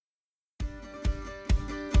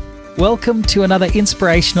Welcome to another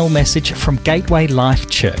inspirational message from Gateway Life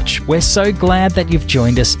Church. We're so glad that you've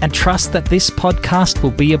joined us and trust that this podcast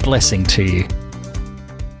will be a blessing to you.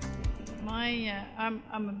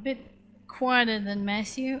 I'm a bit quieter than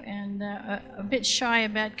Matthew and a bit shy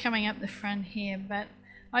about coming up the front here, but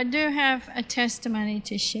I do have a testimony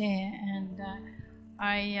to share, and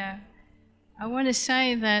I want to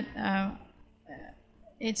say that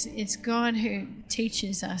it's God who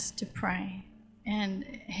teaches us to pray. And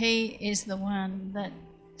He is the one that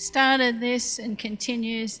started this and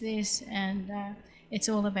continues this, and it's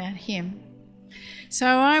all about Him. So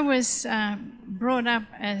I was brought up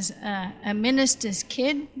as a minister's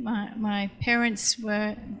kid. My parents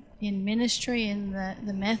were in ministry in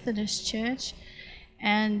the Methodist Church,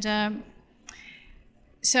 and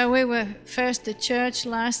so we were first at church,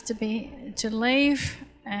 last to leave,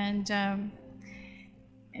 and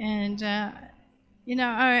you know,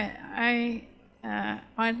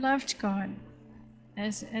 I loved God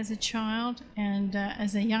as a child, and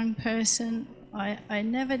as a young person, I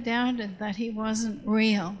never doubted that He wasn't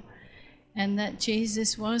real and that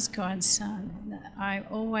Jesus was God's Son. I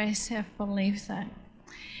always have believed that.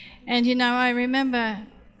 And you know, I remember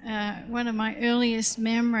one of my earliest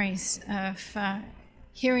memories of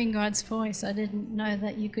hearing God's voice. I didn't know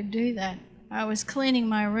that you could do that. I was cleaning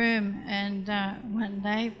my room, and one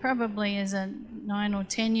day, probably as a 9 or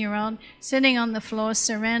 10-year-old, sitting on the floor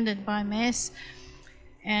surrounded by mess,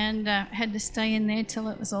 and had to stay in there till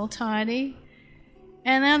it was all tidy.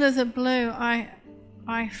 And out of the blue,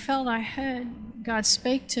 I felt I heard God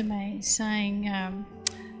speak to me saying,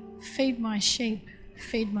 feed my sheep,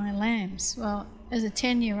 feed my lambs. Well, as a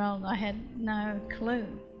 10-year-old, I had no clue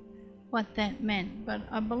what that meant, but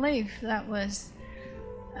I believe that was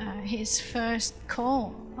His first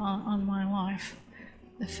call on my life,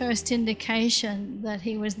 the first indication that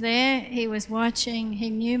He was there, He was watching, He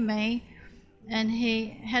knew me, and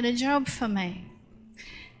He had a job for me.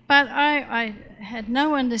 But I had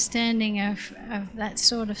no understanding of that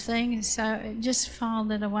sort of thing, so it just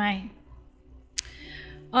filed it away.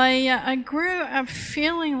 I grew up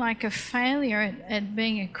feeling like a failure at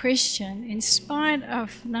being a Christian. In spite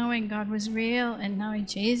of knowing God was real and knowing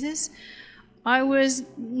Jesus, I was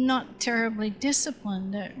not terribly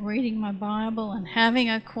disciplined at reading my Bible and having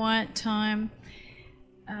a quiet time.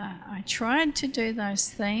 I tried to do those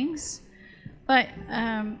things, but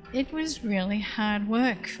it was really hard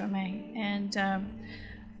work for me. And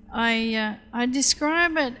I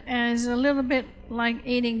describe it as a little bit like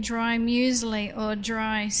eating dry muesli or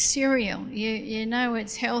dry cereal. You know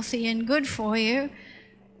it's healthy and good for you,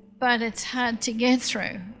 but it's hard to get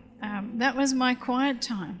through. That was my quiet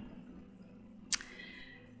time.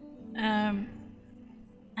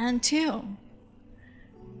 Until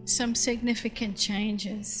some significant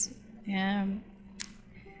changes,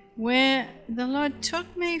 where the Lord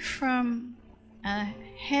took me from a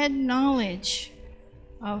head knowledge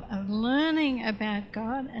of learning about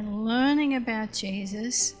God and learning about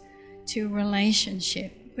Jesus to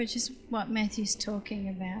relationship, which is what Matthew's talking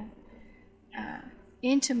about.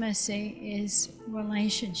 Intimacy is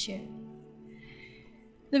relationship.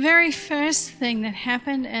 The very first thing that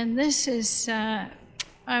happened, and this is,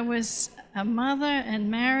 I was a mother and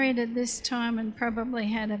married at this time and probably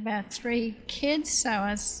had about 3 kids, so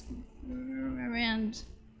I was around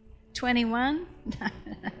 21.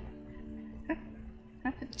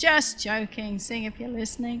 Just joking, seeing if you're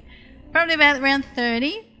listening. Probably about around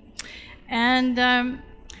 30. And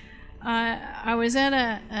I was at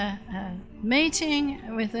a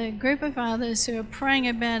meeting with a group of others who were praying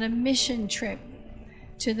about a mission trip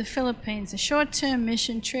to the Philippines, a short-term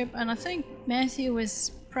mission trip, and I think Matthew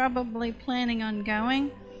was probably planning on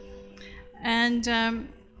going. And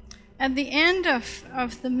at the end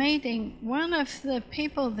of the meeting, one of the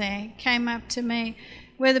people there came up to me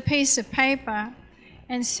with a piece of paper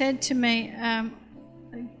and said to me,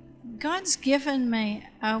 God's given me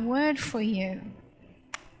a word for you.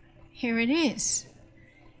 Here it is.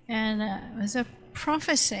 And it was a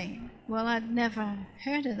prophecy. Well, I'd never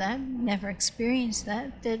heard of that, never experienced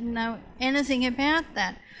that, didn't know anything about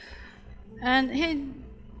that. And he'd,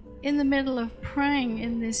 in the middle of praying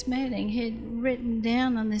in this meeting, he'd written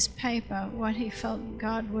down on this paper what he felt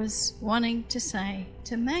God was wanting to say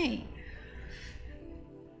to me.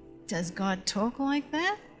 Does God talk like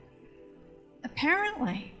that?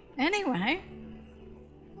 Apparently. Anyway,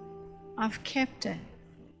 I've kept it.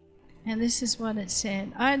 And this is what it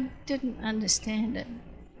said. I didn't understand it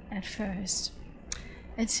at first.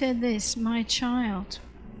 It said this, my child.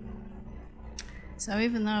 So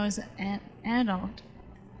even though I was an adult,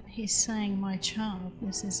 he's saying my child.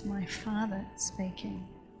 This is my Father speaking.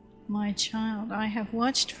 my child. I have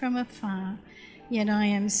watched from afar, yet I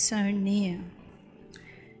am so near.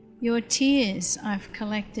 Your tears I've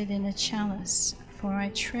collected in a chalice, for I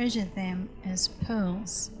treasure them as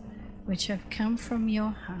pearls, which have come from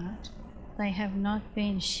your heart. They have not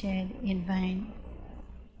been shed in vain.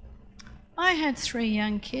 I had 3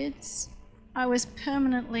 young kids. I was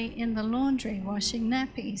permanently in the laundry washing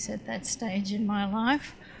nappies at that stage in my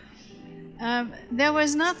life. There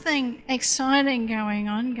was nothing exciting going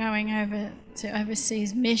on, going over to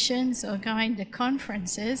overseas missions or going to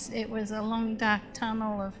conferences. It was a long dark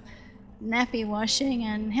tunnel of nappy washing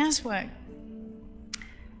and housework.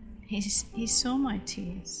 He saw my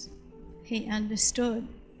tears. He understood.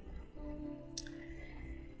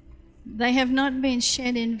 They have not been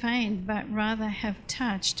shed in vain, but rather have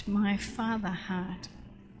touched my Father heart.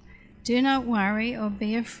 Do not worry or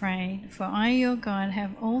be afraid, for I, your God,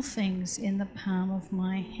 have all things in the palm of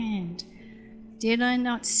my hand. Did I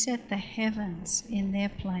not set the heavens in their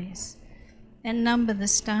place and number the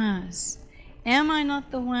stars? Am I not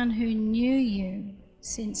the one who knew you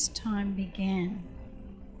since time began?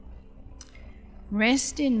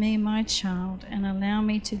 Rest in me, my child, and allow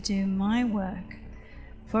me to do my work,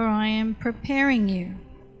 for I am preparing you,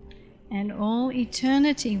 and all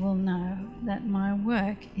eternity will know that my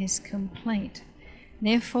work is complete.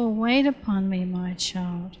 Therefore wait upon me, my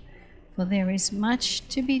child, for there is much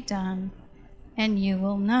to be done, and you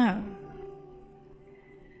will know.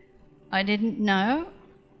 I didn't know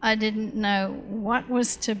what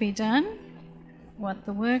was to be done, what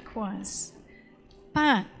the work was.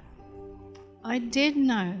 But I did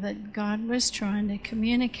know that God was trying to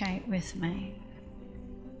communicate with me.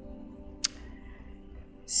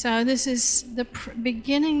 So this is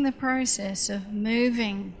beginning the process of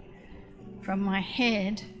moving from my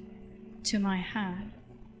head to my heart.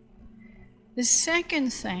 The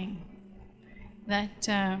second thing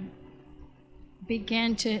that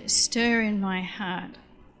began to stir in my heart,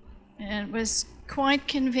 and it was quite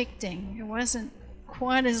convicting. It wasn't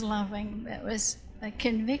quite as loving. It was a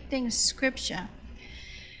convicting scripture.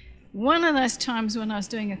 One of those times when I was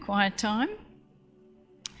doing a quiet time,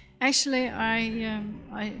 actually,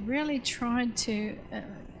 I really tried to.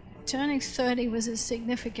 Turning 30 was a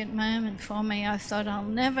significant moment for me. I thought I'll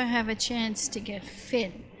never have a chance to get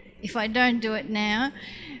fit. If I don't do it now,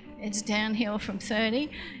 it's downhill from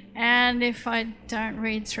 30. And if I don't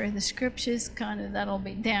read through the scriptures, kind of that'll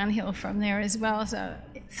be downhill from there as well. So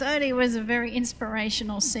 30 was a very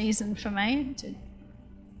inspirational season for me to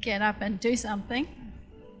get up and do something.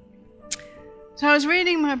 So I was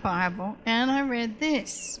reading my Bible and I read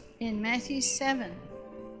this in Matthew 7,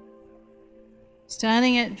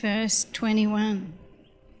 starting at verse 21.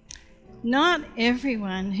 Not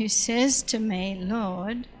everyone who says to me,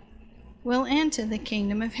 Lord, will enter the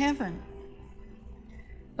kingdom of heaven,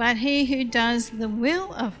 but he who does the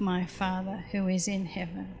will of my Father who is in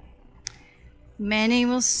heaven. Many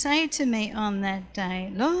will say to me on that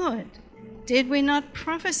day, Lord, did we not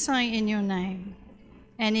prophesy in your name,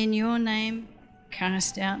 and in your name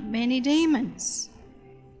cast out many demons,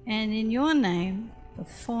 and in your name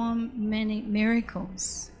perform many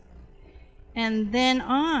miracles? And then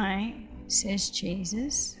I, says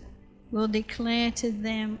Jesus, will declare to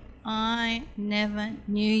them, I never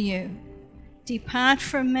knew you. Depart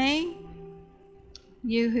from me,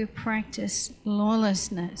 you who practice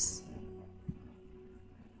lawlessness.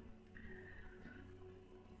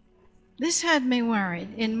 This had me worried.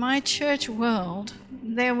 In my church world,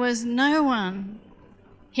 there was no one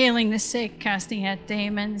healing the sick, casting out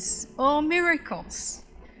demons, or miracles.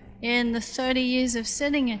 In the 30 years of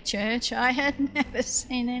sitting at church, I had never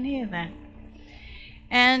seen any of that.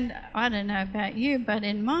 And I don't know about you, but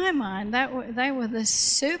in my mind, they were the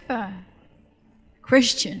super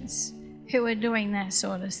Christians who were doing that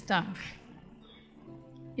sort of stuff.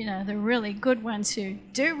 You know, the really good ones who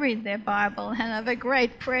do read their Bible and have a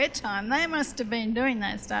great prayer time, they must have been doing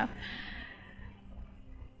that stuff.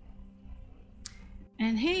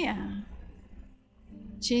 And here,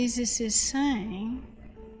 Jesus is saying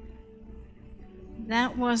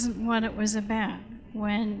that wasn't what it was about.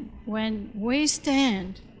 When we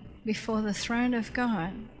stand before the throne of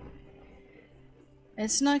God,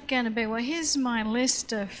 it's not going to be, well, here's my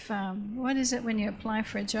list of, what is it when you apply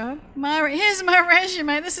for a job? Here's my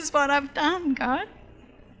resume, this is what I've done, God.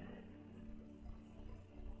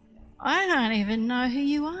 I don't even know who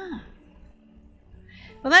you are.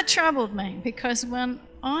 Well, that troubled me, because when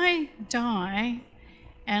I die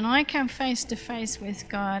and I come face to face with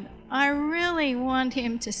God, I really want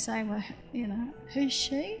him to say, well, you know, who's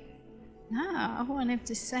she? No, I want him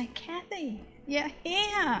to say, Kathy, you're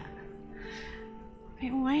here. I've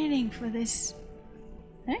been waiting for this.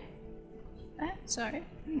 Sorry.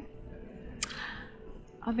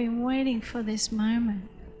 I've been waiting for this moment.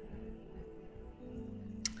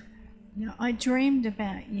 You know, I dreamed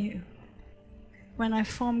about you. When I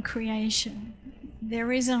formed creation,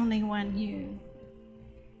 there is only one you.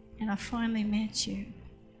 And I finally met you.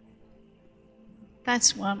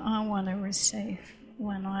 That's what I want to receive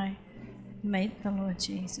when I meet the Lord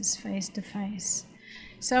Jesus face to face.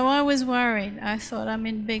 So I was worried. I thought, I'm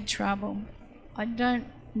in big trouble. I don't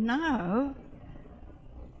know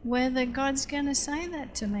whether God's going to say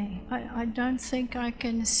that to me. I don't think I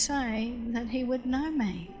can say that He would know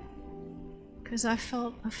me, because I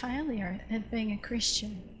felt a failure at being a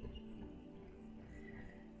Christian.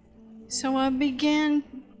 So I began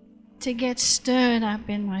to get stirred up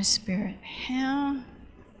in my spirit. How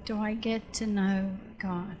do I get to know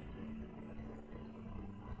God?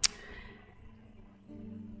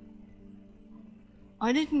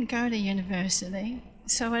 I didn't go to university,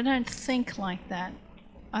 so I don't think like that.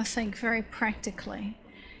 I think very practically.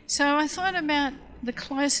 So I thought about the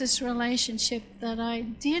closest relationship that I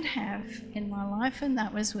did have in my life, and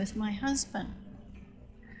that was with my husband.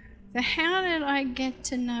 So how did I get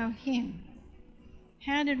to know him?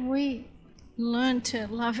 How did we learn to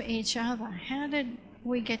love each other? How did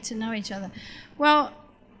we get to know each other? Well,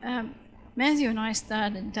 Matthew and I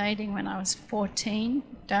started dating when I was 14.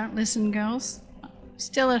 Don't listen, girls.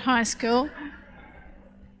 Still at high school.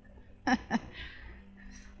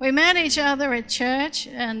 We met each other at church,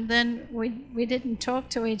 and then we didn't talk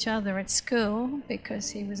to each other at school because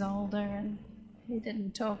he was older and he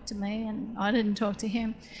didn't talk to me and I didn't talk to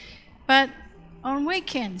him. But on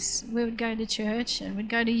weekends we would go to church and we'd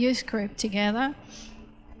go to youth group together.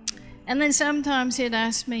 And then sometimes he'd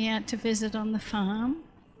ask me out to visit on the farm,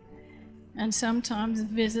 and sometimes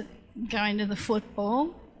going to the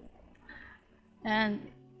football. And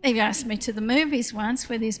he asked me to the movies once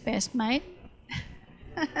with his best mate.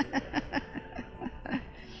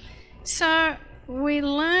 So we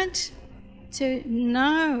learnt to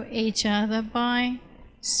know each other by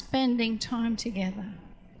spending time together.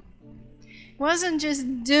 It wasn't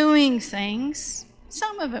just doing things.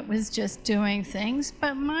 Some of it was just doing things,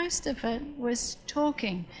 but most of it was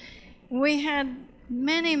talking. We had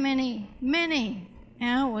many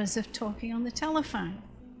hours of talking on the telephone.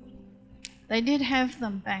 They did have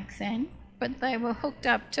them back then, but they were hooked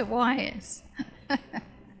up to wires.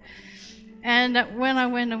 And when I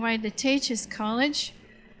went away to Teachers College,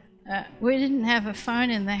 we didn't have a phone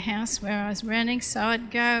in the house where I was renting, so I'd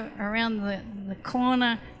go around the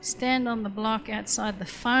corner, stand on the block outside the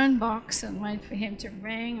phone box and wait for him to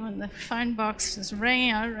ring. When the phone box was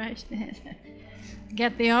ringing, I'd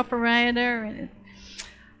get the operator. And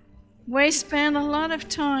we spent a lot of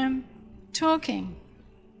time talking.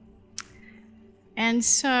 And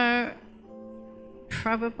so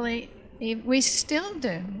probably we still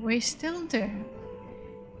do.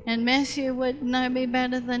 And Matthew would know me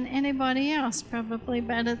better than anybody else, probably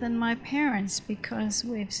better than my parents, because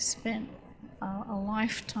we've spent a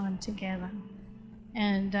lifetime together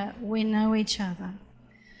and we know each other.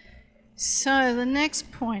 So the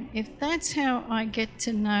next point, if that's how I get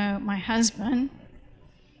to know my husband,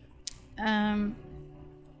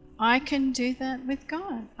 I can do that with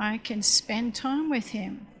God. I can spend time with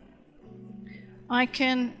him. I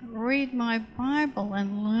can read my Bible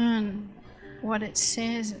and learn what it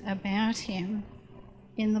says about him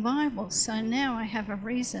in the Bible. So now I have a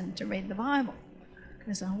reason to read the Bible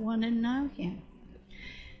because I want to know him.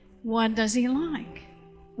 What does he like?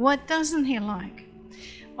 What doesn't he like?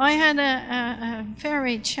 I had a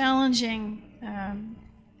very challenging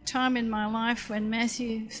time in my life when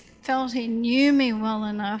Matthew felt he knew me well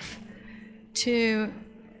enough to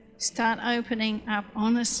start opening up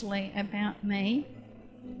honestly about me.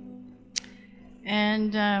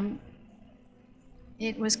 And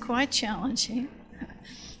it was quite challenging.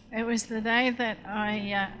 It was the day that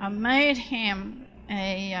I made him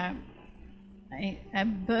a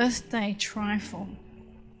birthday trifle.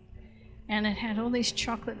 And it had all these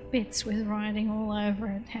chocolate bits with writing all over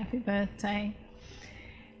it, happy birthday.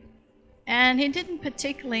 And he didn't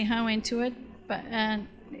particularly hoe into it, but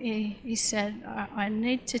he said, I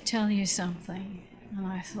need to tell you something. And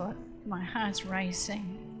I thought, my heart's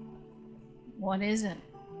racing. What is it?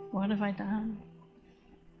 What have I done?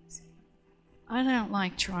 I don't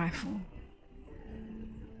like trifle.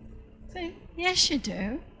 I said, yes, you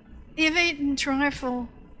do. You've eaten trifle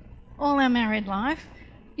all our married life.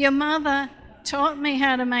 Your mother taught me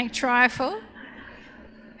how to make trifle.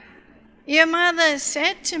 Your mother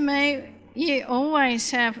said to me, you always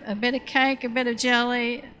have a bit of cake, a bit of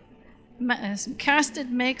jelly, some custard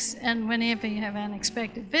mix, and whenever you have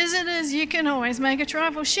unexpected visitors, you can always make a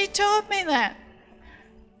trifle. She taught me that.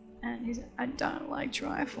 And he said, I don't like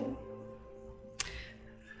trifle.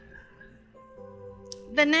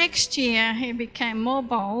 The next year, he became more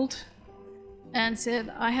bold and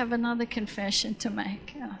said, I have another confession to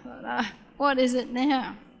make. And I thought, what is it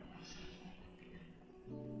now?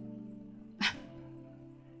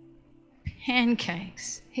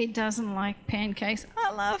 Pancakes. He doesn't like pancakes.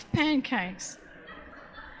 I love pancakes.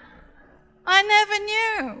 I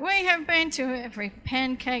never knew. We have been to every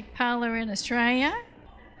pancake parlour in Australia.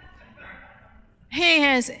 He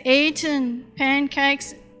has eaten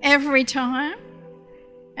pancakes every time,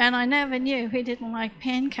 and I never knew he didn't like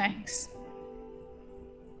pancakes.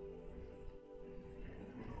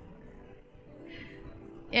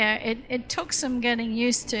 Yeah, it took some getting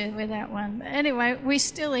used to with that one. But anyway, we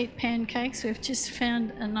still eat pancakes. We've just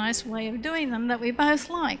found a nice way of doing them that we both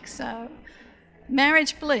like. So,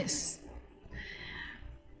 marriage bliss.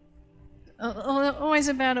 Always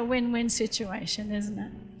about a win-win situation, isn't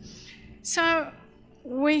it? So,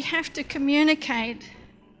 we have to communicate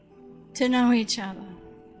to know each other.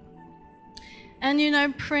 And you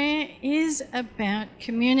know, prayer is about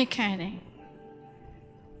communicating.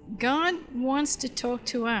 God wants to talk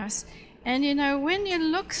to us. And you know, when you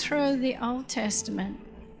look through the Old Testament,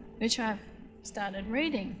 which I've started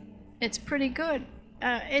reading, it's pretty good.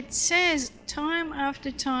 It says time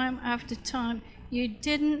after time after time, you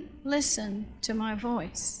didn't listen to my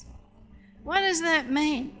voice. What does that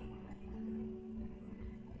mean?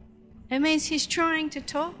 It means he's trying to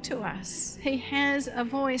talk to us. He has a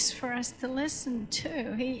voice for us to listen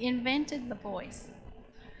to. He invented the voice.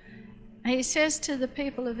 He says to the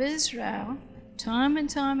people of Israel, time and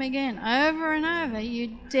time again, over and over,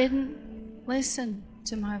 you didn't listen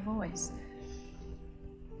to my voice.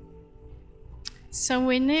 So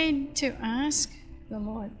we need to ask the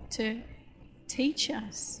Lord to teach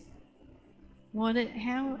us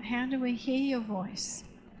how do we hear your voice?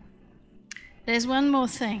 There's one more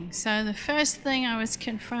thing. So the first thing I was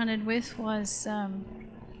confronted with was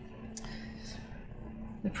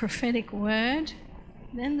the prophetic word,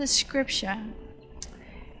 then the scripture,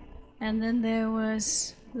 and then there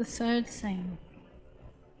was the third thing.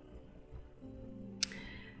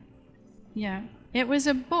 Yeah, it was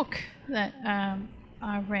a book that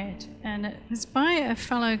I read, and it was by a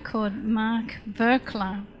fellow called Mark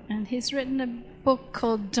Verkler, and he's written a book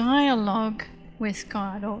called Dialogue with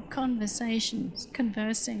God, or Conversing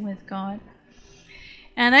with God.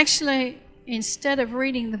 And actually, instead of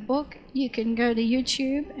reading the book, you can go to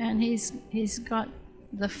YouTube, and he's got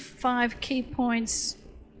the 5 key points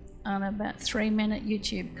on about 3-minute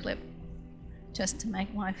YouTube clip, just to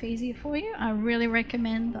make life easier for you. I really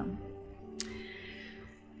recommend them.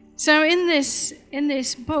 So in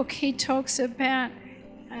this book, he talks about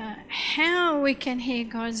how we can hear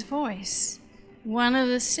God's voice. One of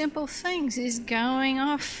the simple things is going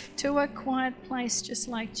off to a quiet place, just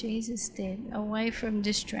like Jesus did, away from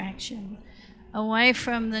distraction, away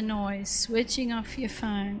from the noise, switching off your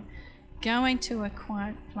phone, going to a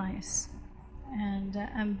quiet place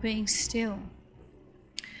and being still.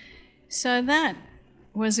 So that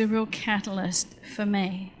was a real catalyst for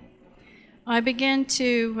me. I began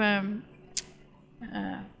to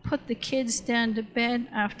put the kids down to bed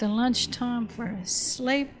after lunchtime for a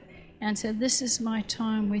sleep and said, this is my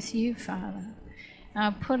time with you, Father. I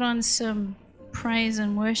put on some praise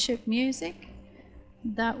and worship music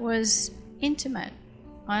that was intimate.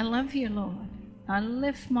 I love you, Lord. I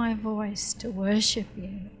lift my voice to worship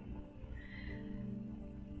you.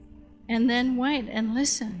 And then wait and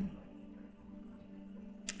listen.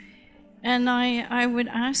 And I would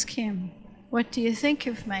ask him, what do you think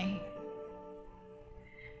of me?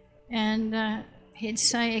 And he'd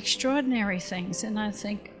say extraordinary things, and I'd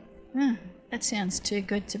think, that sounds too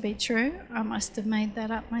good to be true. I must have made that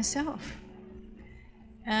up myself.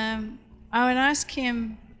 I would ask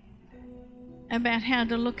him about how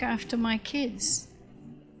to look after my kids,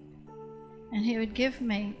 and he would give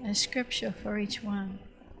me a scripture for each one.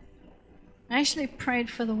 I actually prayed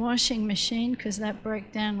for the washing machine because that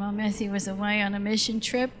broke down while Matthew was away on a mission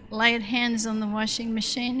trip, laid hands on the washing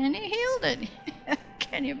machine, and he healed it.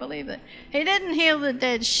 Can you believe it? He didn't heal the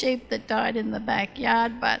dead sheep that died in the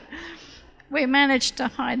backyard, but we managed to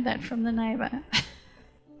hide that from the neighbour.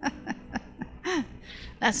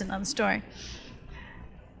 That's another story.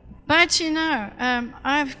 But you know,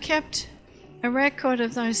 I've kept a record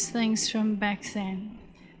of those things from back then.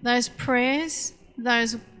 Those prayers,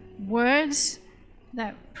 those words,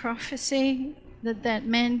 that prophecy that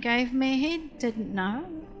man gave me, he didn't know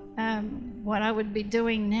what I would be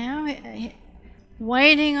doing now.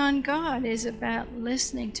 Waiting on God is about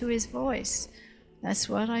listening to his voice. That's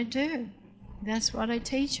what I do. That's what I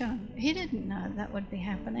teach on. He didn't know that would be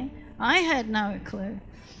happening. I had no clue.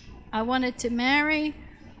 I wanted to marry,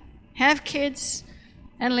 have kids,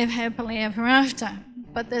 and live happily ever after.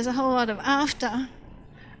 But there's a whole lot of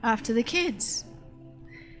after the kids.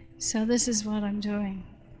 So this is what I'm doing.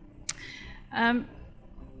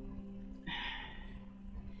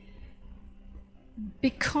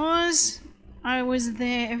 Because I was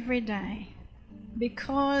there every day,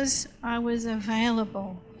 because I was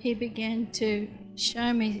available, he began to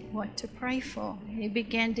show me what to pray for. He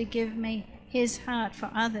began to give me his heart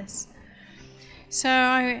for others. So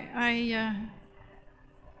I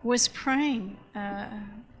was praying.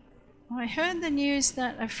 I heard the news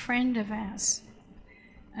that a friend of ours,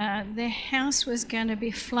 their house was going to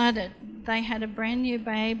be flooded. They had a brand new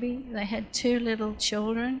baby. They had 2 little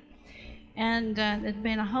children. And there'd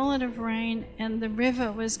been a whole lot of rain, and the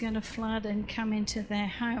river was going to flood and come into their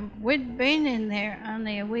home. We'd been in there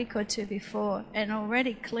only a week or 2 before and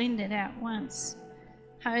already cleaned it out once,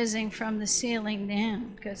 hosing from the ceiling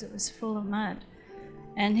down because it was full of mud.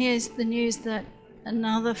 And here's the news that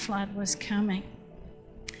another flood was coming.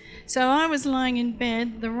 So I was lying in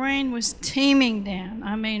bed. The rain was teeming down,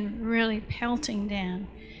 really pelting down.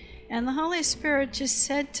 And the Holy Spirit just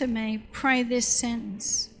said to me, pray this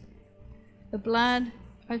sentence: the blood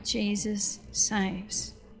of Jesus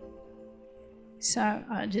saves. So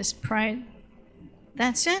I just prayed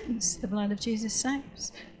that sentence: the blood of Jesus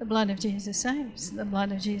saves, the blood of Jesus saves, the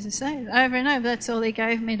blood of Jesus saves. Over and over. That's all he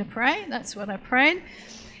gave me to pray. That's what I prayed.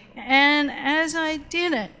 And as I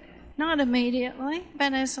did it, not immediately,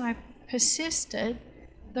 but as I persisted,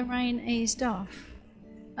 the rain eased off.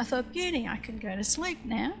 I thought, beauty, I can go to sleep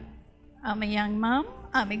now. I'm a young mum.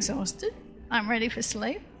 I'm exhausted. I'm ready for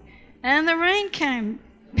sleep. And the rain came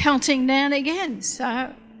pelting down again.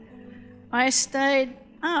 So I stayed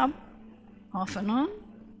up, off and on,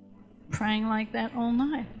 praying like that all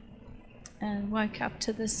night, and woke up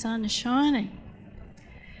to the sun shining.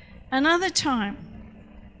 Another time,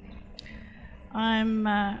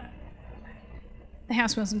 the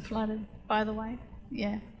house wasn't flooded, by the way.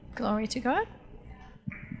 Yeah, glory to God.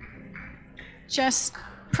 Just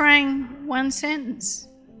praying one sentence,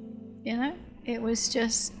 it was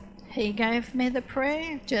just, he gave me the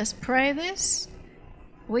prayer, just pray this.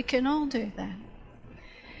 We can all do that.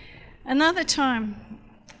 Another time,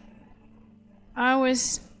 I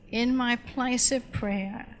was in my place of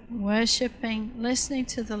prayer, worshipping, listening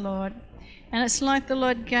to the Lord, and it's like the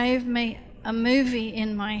Lord gave me a movie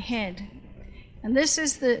in my head. And this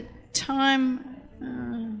is the time,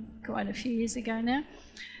 quite a few years ago now,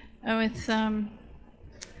 with,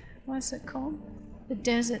 what's it called? The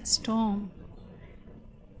Desert Storm,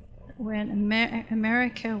 when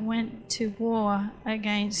America went to war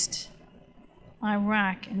against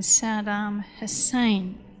Iraq and Saddam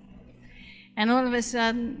Hussein. And all of a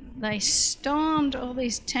sudden, they stormed, all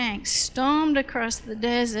these tanks stormed across the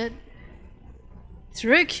desert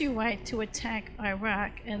through Kuwait to attack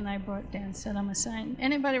Iraq, and they brought down Saddam Hussein.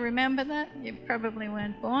 Anybody remember that? You probably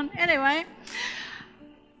weren't born. Anyway,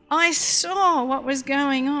 I saw what was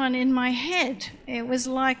going on in my head. It was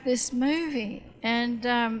like this movie,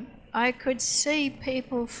 and I could see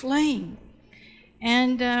people fleeing.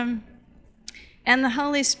 And the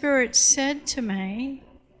Holy Spirit said to me,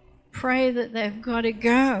 pray that they've got to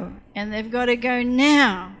go, and they've got to go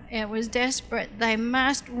now. It was desperate. They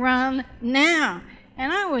must run now.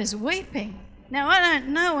 And I was weeping. Now, I don't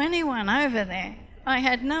know anyone over there. I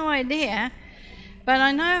had no idea. But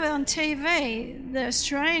I know on TV, the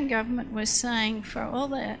Australian government was saying for all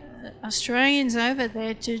the Australians over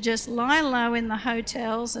there to just lie low in the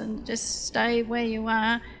hotels and just stay where you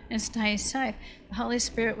are and stay safe. The Holy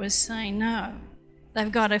Spirit was saying, no,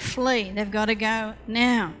 they've got to flee. They've got to go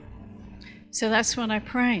now. So that's what I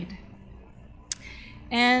prayed.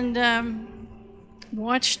 And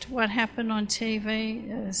watched what happened on TV.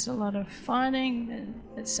 There was a lot of fighting.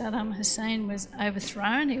 Saddam Hussein was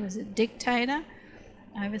overthrown. He was a dictator,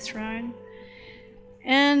 overthrown.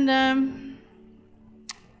 And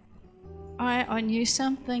I knew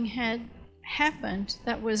something had happened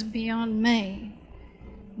that was beyond me.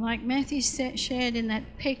 Like Matthew shared in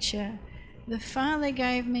that picture, the Father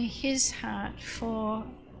gave me his heart for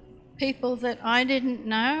people that I didn't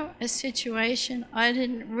know, a situation I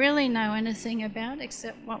didn't really know anything about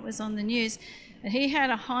except what was on the news. But he had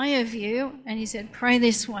a higher view, and he said, pray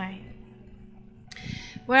this way.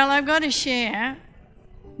 Well, I've got to share.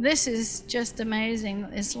 This is just amazing.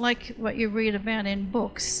 It's like what you read about in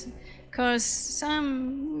books. Because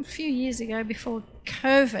a few years ago, before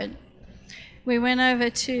COVID, we went over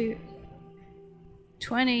to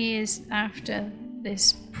 20 years after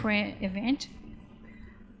this prayer event.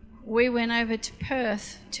 we went over to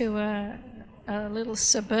Perth to a little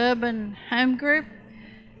suburban home group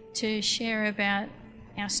to share about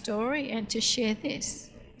our story and to share this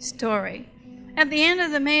story. At the end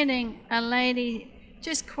of the meeting, a lady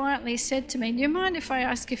just quietly said to me, "Do you mind if I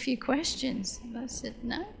ask a few questions?" And I said,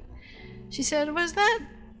 "No." She said, "Was that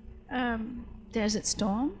Desert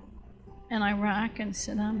Storm in Iraq and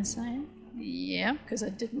Saddam Hussein?" "Yeah," because I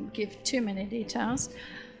didn't give too many details.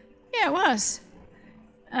 "Yeah, it was."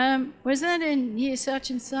 "Was that in year such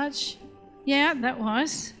and such?" "Yeah, that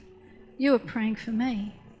was." "You were praying for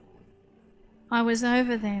me." I was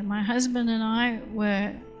over there. My husband and I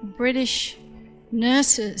were British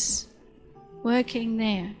nurses working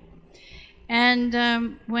there.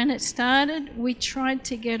 And when it started, we tried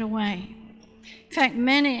to get away. In fact,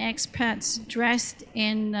 many expats dressed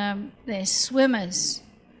in their swimmers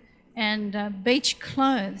and beach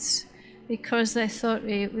clothes because they thought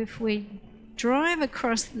if we drive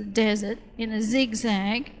across the desert in a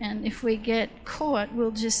zigzag and if we get caught,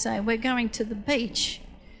 we'll just say we're going to the beach,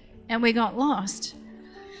 and we got lost.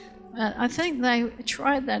 I think they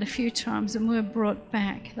tried that a few times and were brought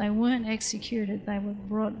back. They weren't executed, they were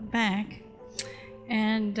brought back.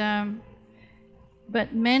 And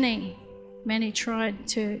but many tried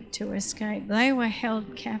to escape. They were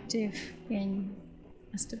held captive in,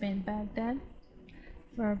 must have been Baghdad,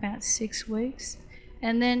 for about 6 weeks.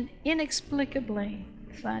 And then inexplicably,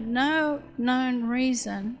 for no known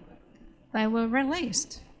reason, they were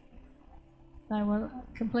released. They were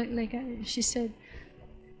completely, she said,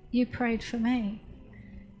 "You prayed for me."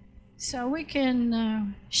 So we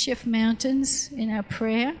can shift mountains in our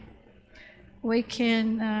prayer. We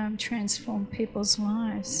can transform people's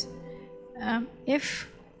lives. If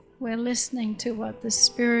we're listening to what the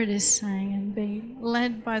Spirit is saying and be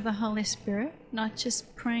led by the Holy Spirit, not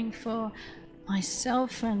just praying for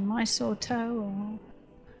myself and my sore toe or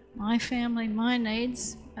my family, my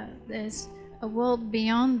needs. There's a world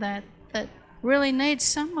beyond that that really needs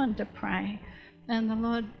someone to pray. And the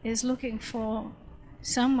Lord is looking for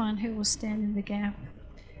someone who will stand in the gap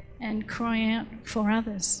and cry out for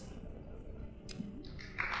others.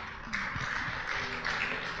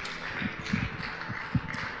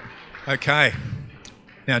 Okay.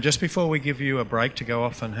 Now, just before we give you a break to go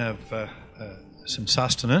off and have some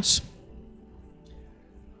sustenance,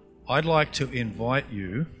 I'd like to invite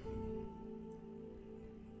you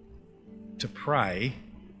to pray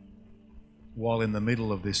while in the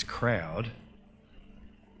middle of this crowd,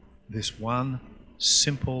 this one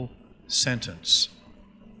simple sentence.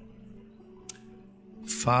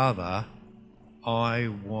 Father, I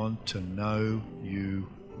want to know you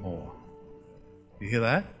more. You hear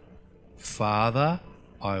that? Father,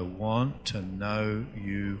 I want to know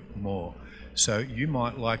you more. So you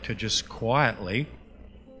might like to just quietly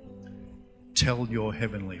tell your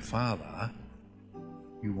Heavenly Father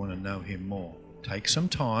you want to know Him more. Take some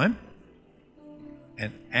time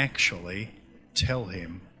and actually tell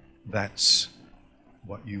Him that's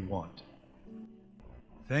what you want.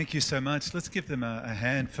 Thank you so much. Let's give them a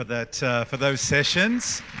hand for that, for those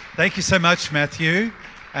sessions. Thank you so much, Matthew.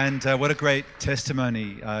 And what a great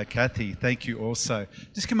testimony, Kathy. Thank you also.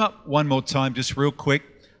 Just come up one more time, just real quick.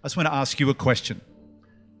 I just want to ask you a question.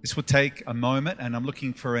 This will take a moment, and I'm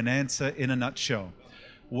looking for an answer in a nutshell.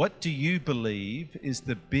 What do you believe is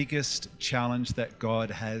the biggest challenge that God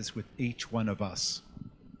has with each one of us?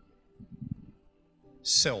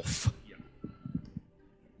 Self.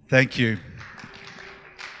 Thank you.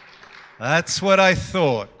 That's what I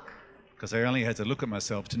thought, because I only had to look at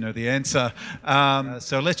myself to know the answer.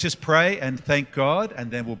 So let's just pray and thank God, and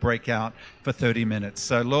then we'll break out for 30 minutes.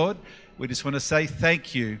 So Lord, we just want to say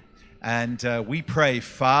thank you. And we pray,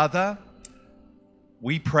 Father,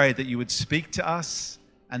 we pray that you would speak to us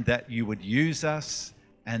and that you would use us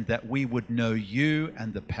and that we would know you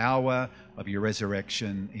and the power of your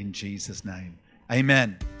resurrection in Jesus' name.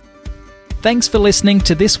 Amen. Thanks for listening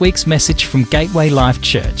to this week's message from Gateway Life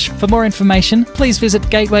Church. For more information, please visit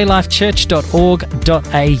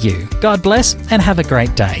gatewaylifechurch.org.au. God bless and have a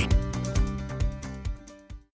great day.